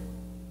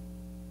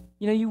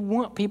 you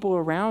want people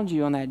around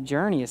you on that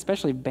journey,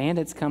 especially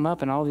bandits come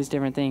up and all these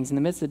different things. In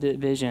the midst of the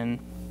division,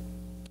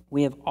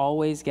 we have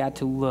always got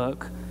to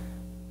look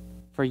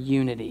for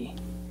unity.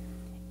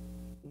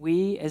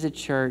 We as a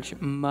church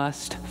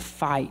must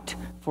fight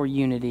for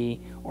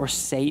unity, or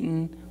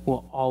Satan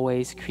will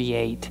always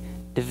create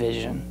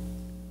division.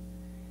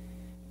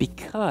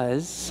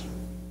 Because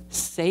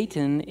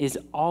Satan is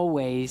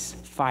always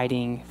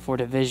fighting for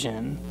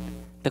division.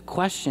 The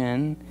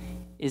question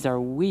is,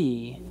 are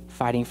we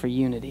fighting for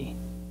unity?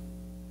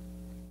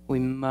 We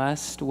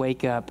must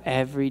wake up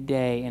every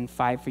day and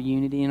fight for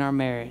unity in our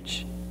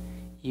marriage,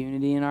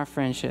 unity in our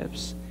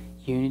friendships,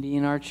 unity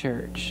in our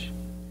church.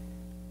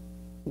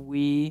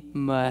 We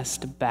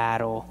must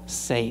battle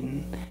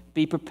Satan.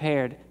 Be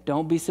prepared.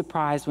 Don't be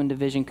surprised when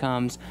division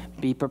comes.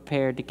 Be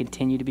prepared to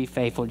continue to be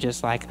faithful,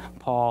 just like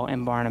Paul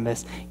and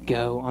Barnabas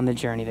go on the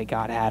journey that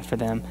God had for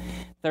them.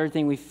 Third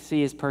thing we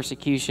see is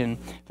persecution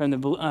from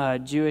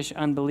the Jewish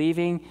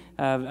unbelieving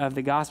of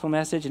the gospel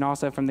message, and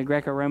also from the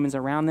Greco-Romans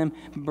around them,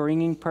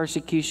 bringing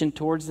persecution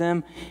towards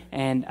them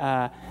and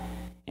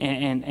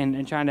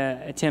trying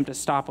to attempt to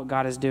stop what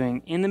God is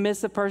doing. In the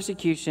midst of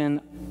persecution,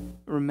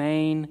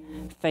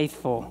 remain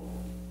faithful.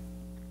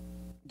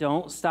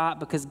 Don't stop,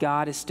 because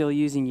God is still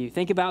using you.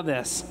 Think about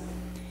this.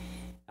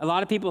 A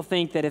lot of people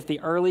think that if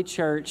the early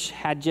church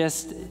had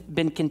just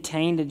been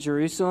contained to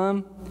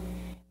Jerusalem,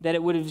 that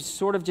it would have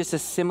sort of just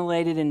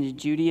assimilated into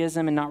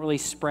Judaism and not really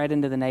spread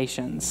into the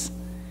nations.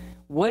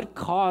 What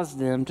caused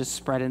them to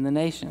spread in the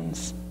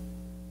nations?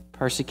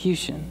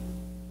 Persecution.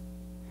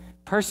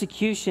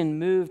 Persecution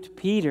moved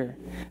Peter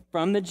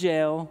from the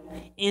jail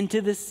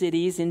into the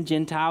cities in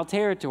Gentile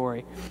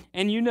territory.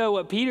 And you know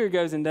what Peter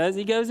goes and does?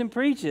 He goes and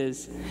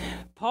preaches.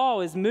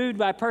 Paul is moved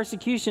by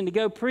persecution to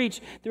go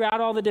preach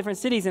throughout all the different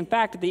cities. In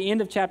fact, at the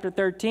end of chapter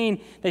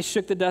 13, they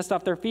shook the dust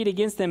off their feet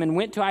against them and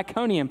went to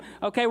Iconium.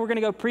 Okay, we're going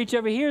to go preach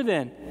over here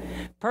then.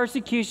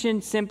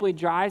 Persecution simply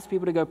drives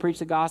people to go preach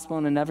the gospel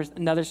in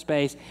another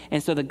space,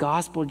 and so the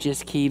gospel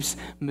just keeps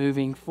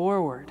moving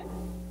forward.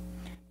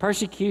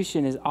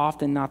 Persecution is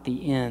often not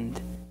the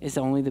end, it's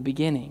only the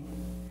beginning.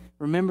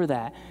 Remember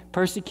that.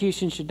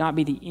 Persecution should not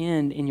be the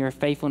end in your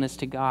faithfulness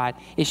to God.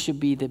 It should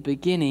be the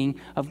beginning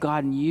of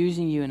God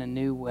using you in a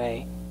new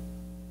way.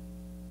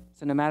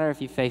 So no matter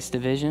if you face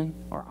division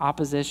or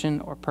opposition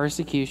or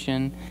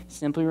persecution,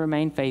 simply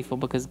remain faithful,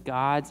 because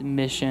God's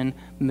mission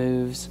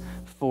moves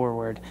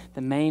forward.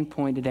 The main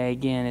point today,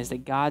 again, is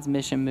that God's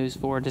mission moves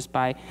forward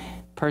despite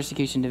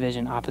persecution,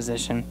 division,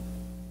 opposition.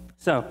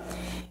 So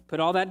put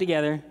all that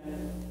together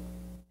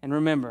and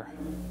remember,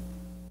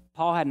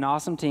 Paul had an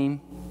awesome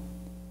team,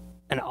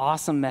 an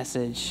awesome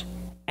message,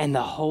 and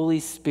the Holy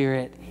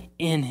Spirit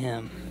in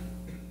him.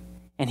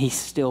 And he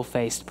still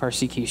faced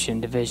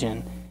persecution,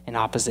 division, and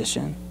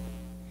opposition.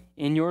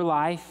 In your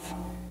life,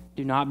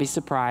 do not be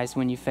surprised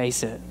when you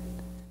face it,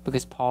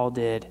 because Paul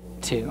did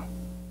too.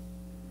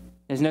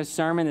 There's no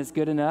sermon that's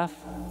good enough.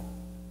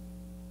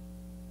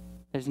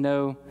 There's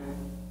no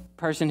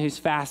person who's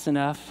fast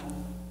enough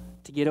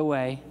to get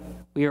away.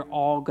 We are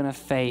all going to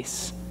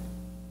face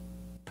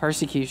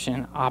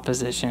persecution,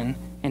 opposition,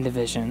 and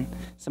division.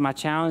 So my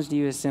challenge to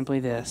you is simply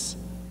this: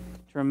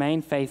 to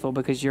remain faithful,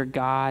 because your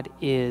God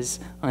is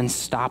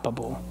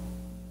unstoppable.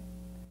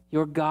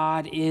 Your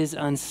God is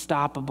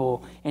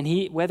unstoppable. And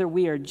whether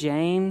we are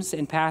James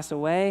and pass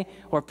away,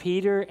 or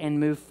Peter and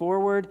move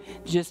forward,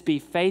 just be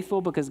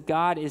faithful, because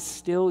God is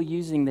still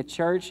using the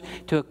church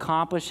to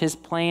accomplish his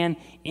plan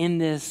in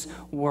this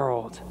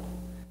world.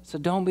 So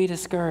don't be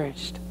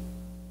discouraged.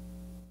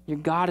 Your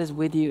God is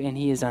with you, and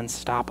he is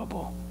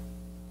unstoppable.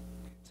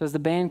 So as the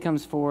band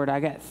comes forward, I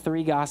got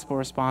 3 gospel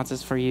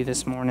responses for you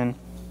this morning.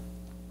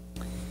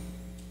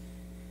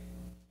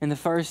 And the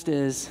first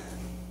is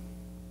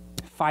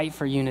fight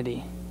for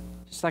unity.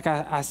 Just like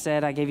I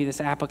said, I gave you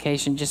this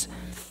application. Just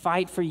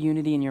fight for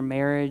unity in your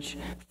marriage.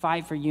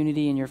 Fight for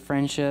unity in your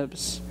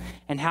friendships.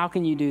 And how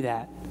can you do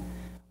that?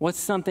 What's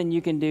something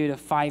you can do to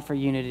fight for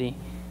unity?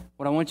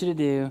 What I want you to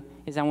do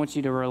is I want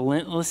you to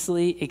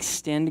relentlessly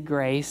extend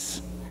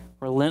grace,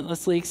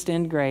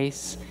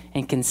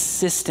 and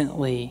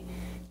consistently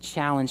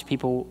challenge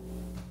people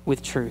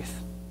with truth.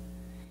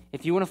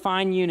 If you want to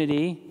find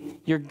unity,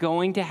 you're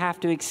going to have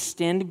to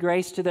extend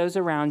grace to those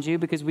around you,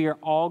 because we are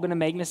all going to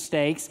make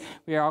mistakes.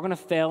 We are all going to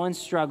fail and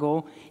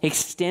struggle.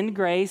 Extend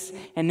grace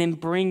and then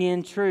bring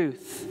in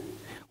truth.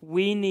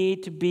 We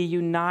need to be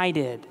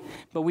united,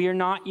 but we are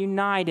not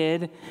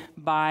united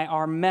by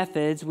our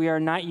methods. We are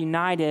not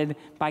united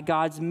by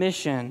God's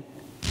mission.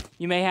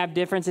 You may have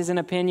differences in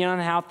opinion on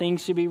how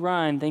things should be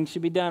run, things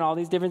should be done, all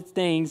these different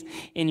things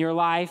in your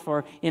life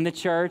or in the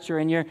church or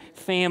in your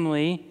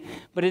family,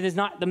 but it is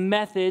not the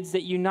methods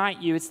that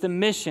unite you. It's the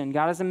mission.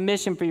 God has a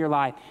mission for your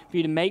life, for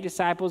you to make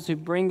disciples who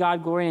bring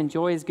God glory and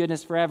enjoy his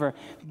goodness forever.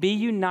 Be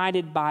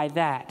united by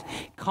that,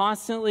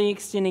 constantly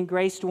extending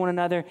grace to one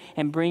another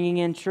and bringing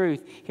in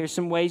truth. Here's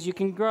some ways you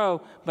can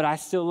grow, but I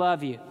still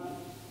love you.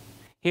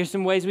 Here's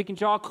some ways we can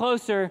draw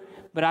closer,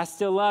 but I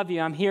still love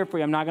you. I'm here for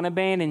you. I'm not going to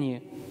abandon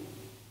you.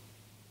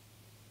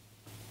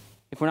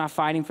 If we're not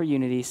fighting for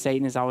unity,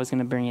 Satan is always going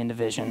to bring in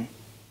division.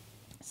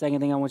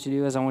 Second thing I want you to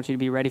do is I want you to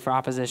be ready for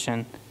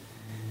opposition.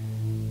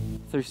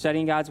 Through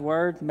studying God's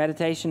word,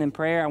 meditation, and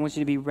prayer, I want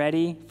you to be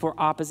ready for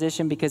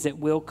opposition, because it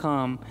will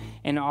come.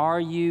 And are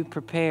you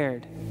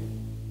prepared?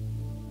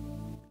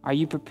 Are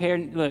you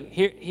prepared? Look,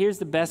 here's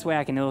the best way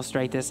I can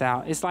illustrate this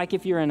out. It's like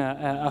if you're in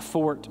a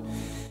fort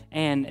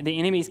and the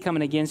enemy's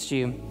coming against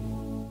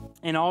you,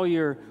 and all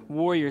your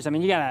warriors,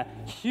 you got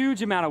a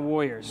huge amount of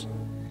warriors,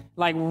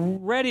 like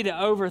ready to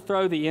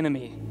overthrow the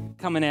enemy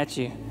coming at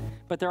you,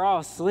 but they're all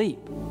asleep.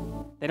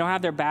 They don't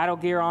have their battle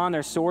gear on,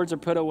 their swords are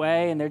put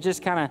away, and they're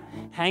just kind of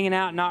hanging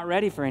out, not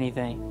ready for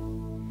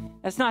anything.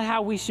 That's not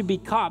how we should be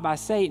caught by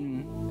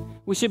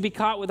Satan. We should be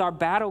caught with our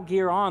battle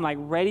gear on, like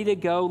ready to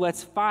go,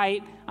 let's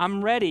fight.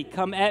 I'm ready,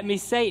 come at me,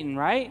 Satan,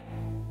 right?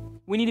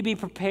 We need to be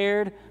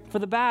prepared for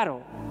the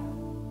battle.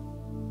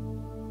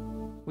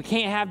 We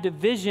can't have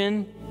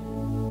division.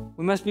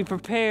 We must be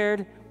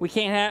prepared. We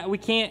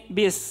can't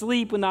be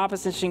asleep when the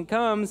opposition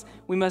comes.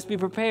 We must be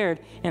prepared.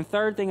 And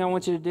third thing I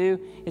want you to do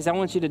is I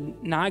want you to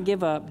not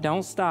give up.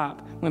 Don't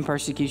stop when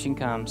persecution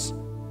comes.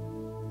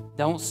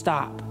 Don't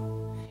stop.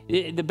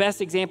 The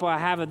best example I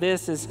have of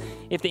this is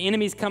if the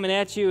enemy's coming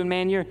at you and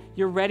man,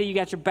 you're ready, you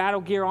got your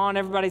battle gear on,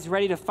 everybody's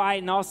ready to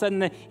fight, and all of a sudden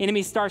the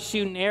enemy starts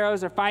shooting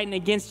arrows or fighting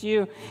against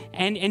you,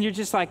 and you're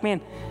just like,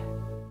 man,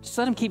 just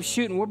let them keep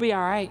shooting. We'll be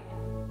all right.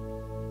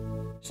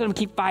 Just let them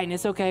keep fighting.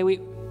 It's okay.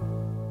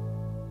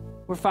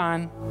 We're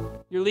fine.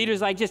 Your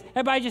leader's like,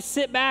 everybody just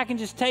sit back and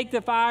just take the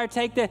fire,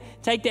 take the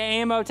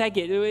ammo, take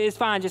it. It's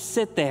fine. Just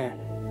sit there.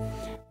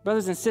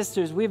 Brothers and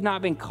sisters, we've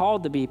not been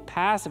called to be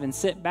passive and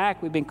sit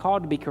back. We've been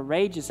called to be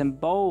courageous and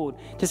bold,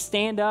 to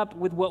stand up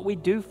with what we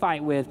do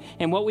fight with.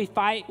 And what we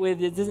fight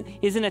with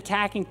isn't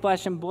attacking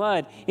flesh and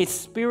blood. It's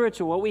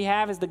spiritual. What we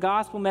have is the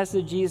gospel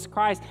message of Jesus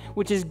Christ,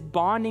 which is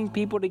bonding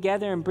people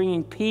together and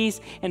bringing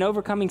peace and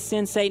overcoming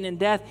sin, Satan, and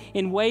death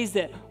in ways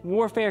that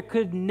warfare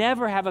could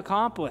never have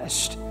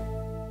accomplished.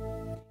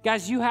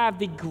 Guys, you have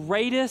the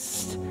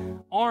greatest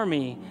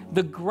army,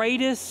 the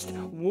greatest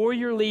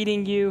warrior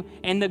leading you,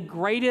 and the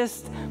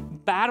greatest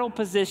battle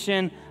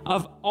position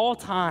of all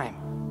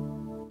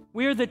time.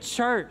 We are the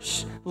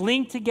church,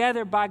 linked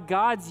together by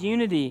God's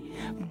unity,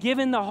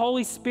 given the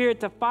Holy Spirit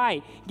to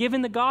fight,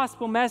 given the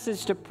gospel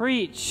message to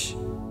preach.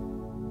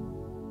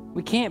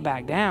 We can't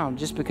back down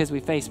just because we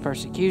face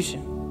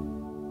persecution,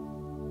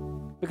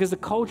 because the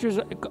culture's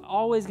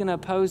always going to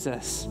oppose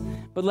us.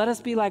 But let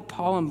us be like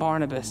Paul and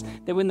Barnabas,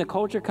 that when the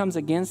culture comes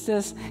against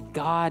us,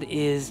 God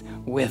is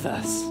with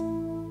us.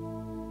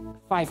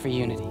 Fight for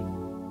unity.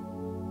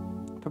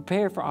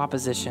 Prepare for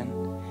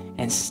opposition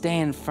and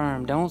stand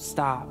firm. Don't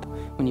stop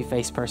when you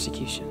face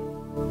persecution.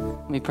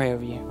 Let me pray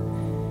over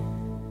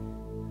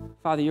you.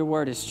 Father, your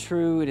word is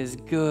true. It is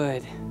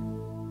good.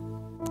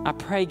 I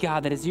pray,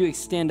 God, that as you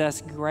extend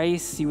us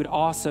grace, you would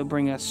also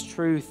bring us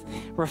truth,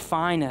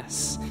 refine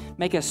us,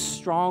 make us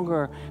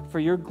stronger for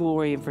your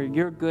glory and for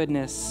your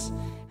goodness.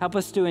 Help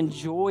us to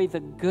enjoy the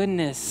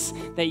goodness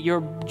that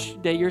your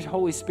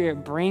Holy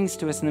Spirit brings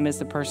to us in the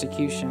midst of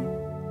persecution.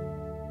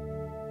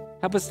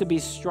 Help us to be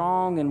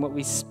strong in what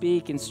we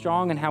speak and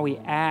strong in how we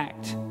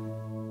act.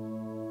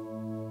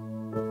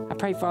 I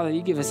pray, Father,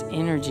 you give us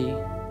energy.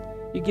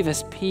 You give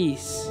us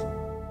peace.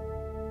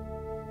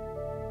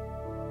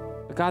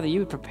 But God, that you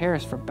would prepare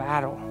us for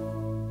battle.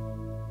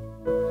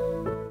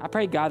 I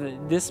pray, God,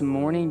 that this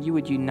morning you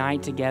would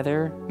unite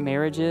together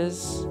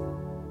marriages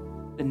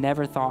that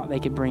never thought they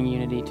could bring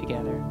unity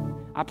together.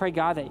 I pray,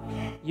 God, that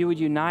you would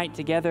unite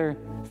together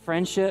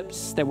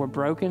friendships that were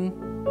broken.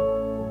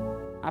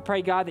 I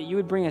pray, God, that you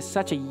would bring us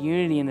such a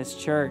unity in this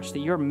church that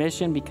your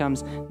mission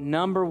becomes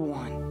number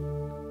one.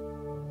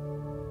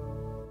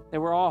 That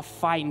we're all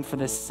fighting for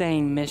the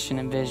same mission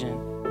and vision.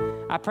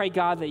 I pray,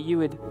 God, that you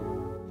would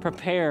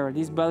prepare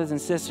these brothers and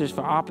sisters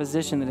for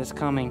opposition that is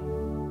coming.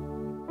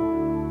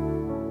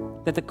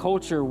 That the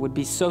culture would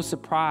be so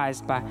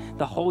surprised by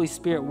the Holy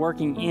Spirit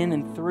working in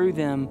and through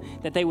them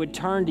that they would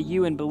turn to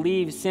you and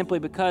believe simply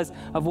because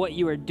of what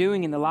you are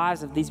doing in the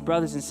lives of these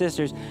brothers and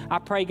sisters. I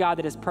pray, God,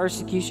 that as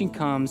persecution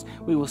comes,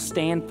 we will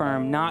stand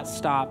firm, not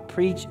stop,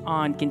 preach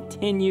on,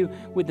 continue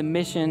with the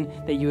mission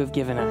that you have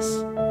given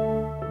us.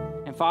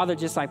 And Father,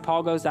 just like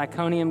Paul goes to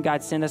Iconium,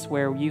 God, send us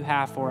where you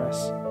have for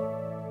us.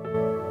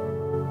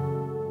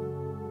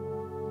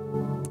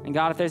 And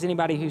God, if there's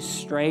anybody who's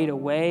strayed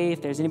away,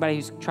 if there's anybody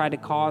who's tried to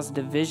cause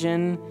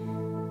division,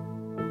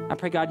 I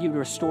pray, God, you would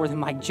restore them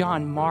like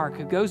John Mark,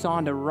 who goes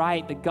on to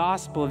write the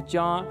Gospel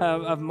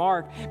of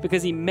Mark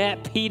because he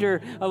met Peter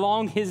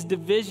along his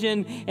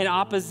division and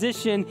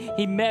opposition.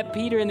 He met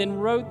Peter and then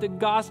wrote the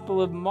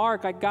Gospel of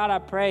Mark. Like, God, I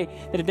pray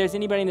that if there's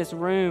anybody in this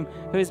room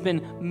who has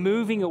been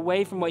moving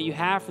away from what you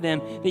have for them,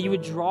 that you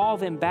would draw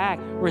them back,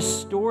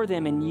 restore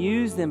them, and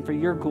use them for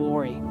your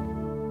glory.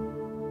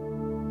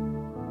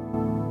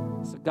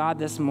 So, God,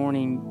 this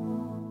morning,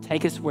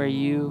 take us where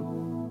you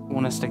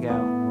want us to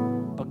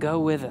go, but go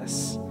with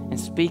us and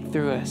speak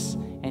through us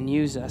and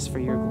use us for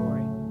your glory.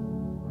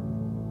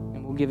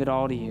 And we'll give it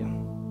all to you.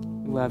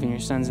 We love you in your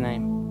Son's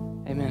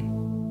name. Amen.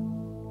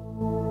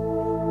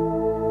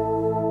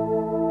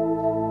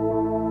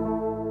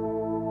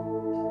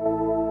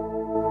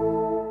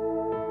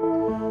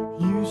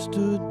 You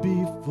stood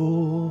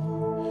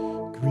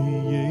before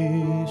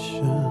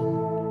creation,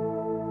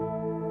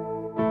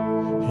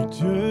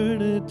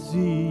 eternity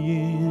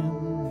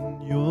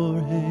in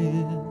your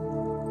hand.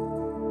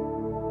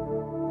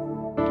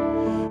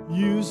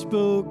 You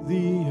spoke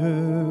the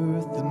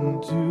earth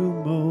into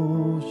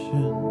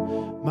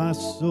motion, my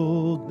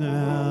soul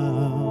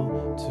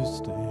now to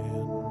stand.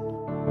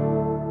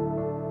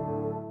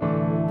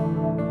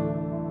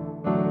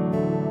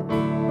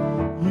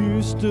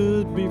 You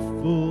stood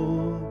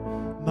before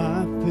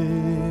my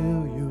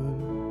failure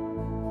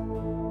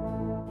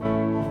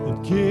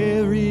and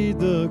carried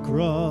the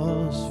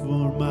cross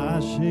for my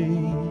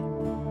shame.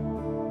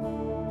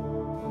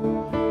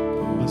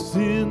 My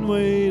sin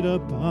weighed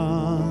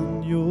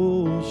upon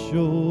your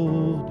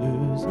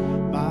shoulders,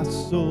 my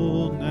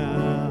soul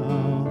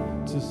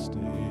now to stand.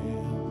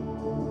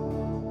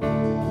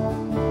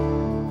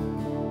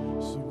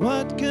 So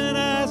what can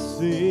I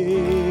say?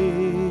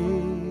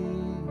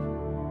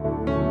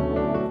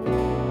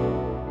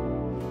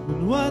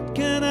 And what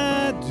can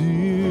I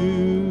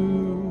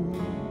do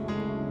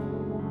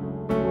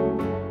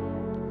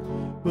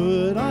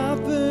but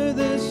offer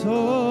this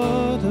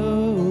heart,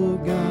 oh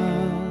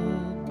God,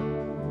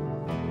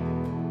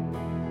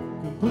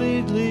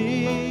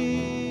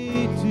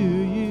 completely to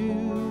you.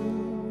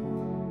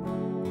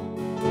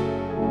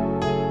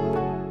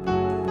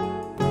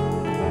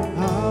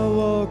 I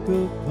walk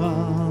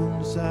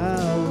upon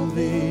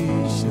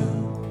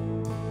salvation,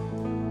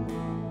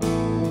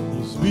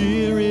 the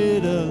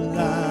Spirit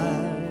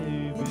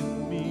alive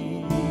in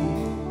me,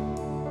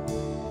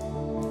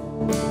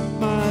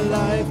 my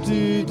life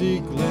to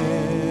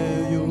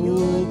declare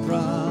your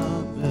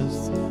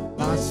promise,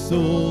 my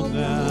soul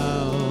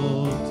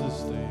now to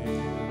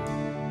stand.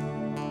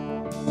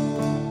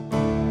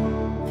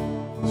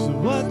 So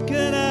what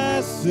can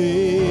I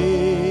say?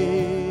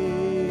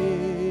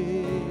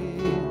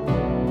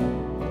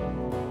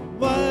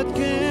 What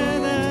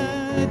can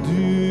I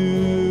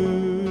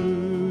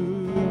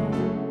do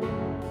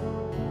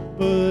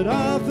but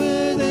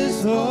offer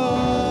this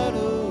heart,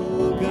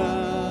 oh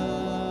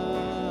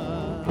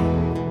God,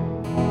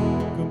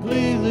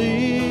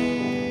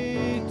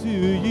 completely to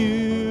you?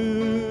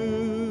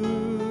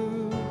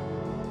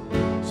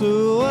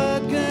 So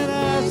what can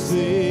I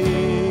say?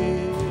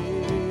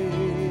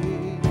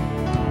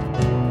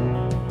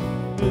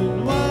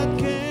 And what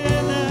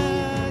can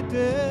I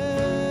do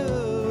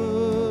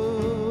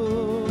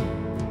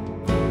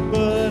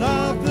but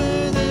offer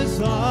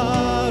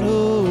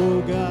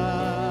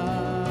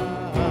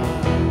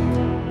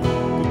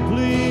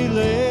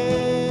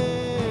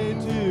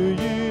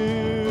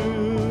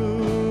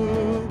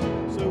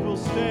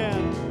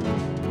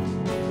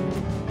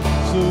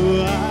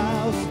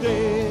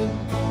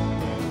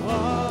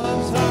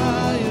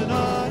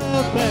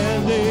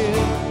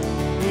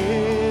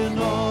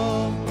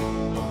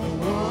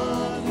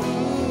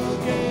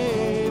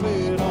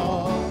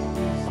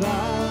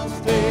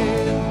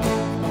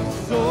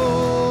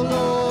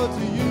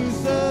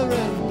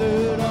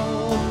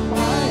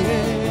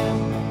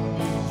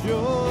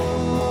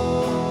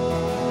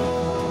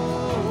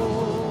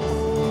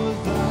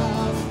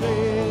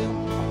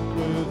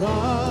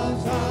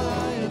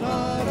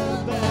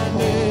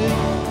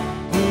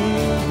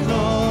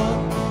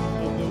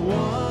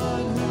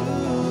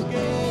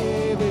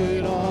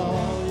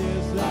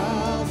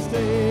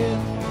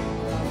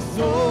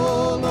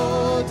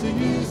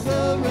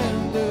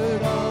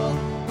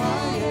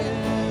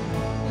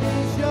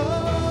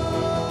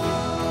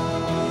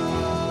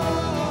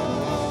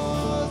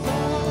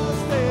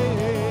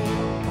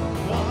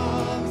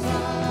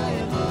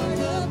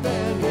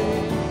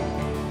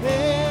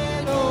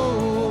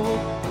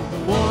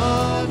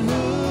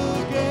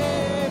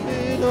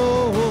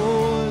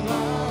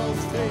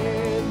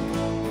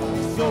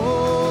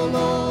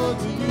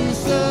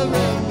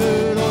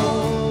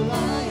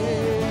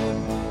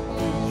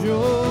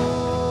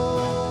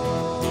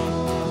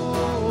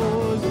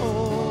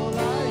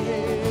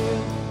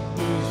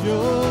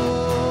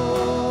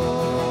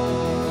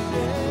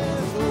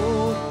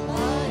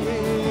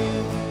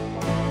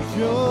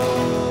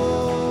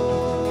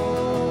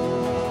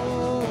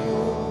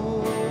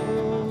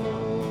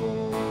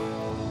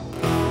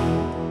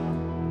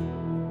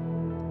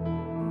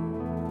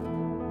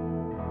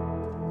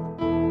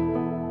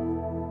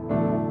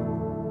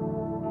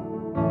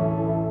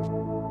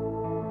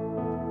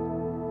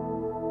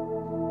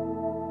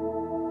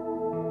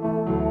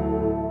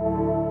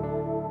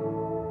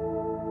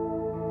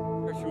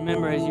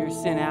Remember, as you're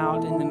sent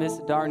out in the midst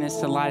of darkness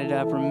to light it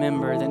up,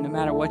 remember that no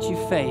matter what you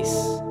face,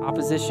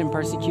 opposition,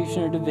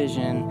 persecution, or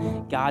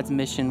division, God's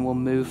mission will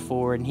move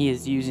forward, and He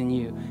is using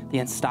you, the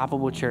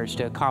unstoppable church,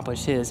 to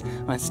accomplish His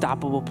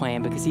unstoppable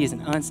plan, because He is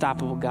an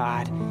unstoppable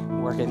God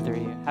working through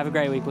you. Have a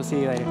great week. We'll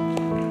see you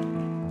later.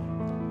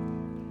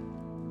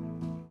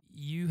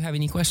 Have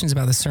any questions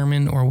about the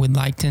sermon or would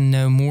like to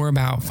know more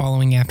about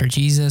following after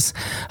Jesus,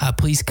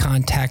 please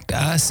contact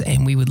us,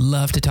 and we would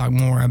love to talk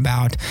more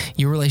about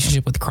your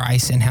relationship with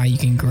Christ and how you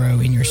can grow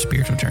in your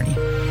spiritual journey.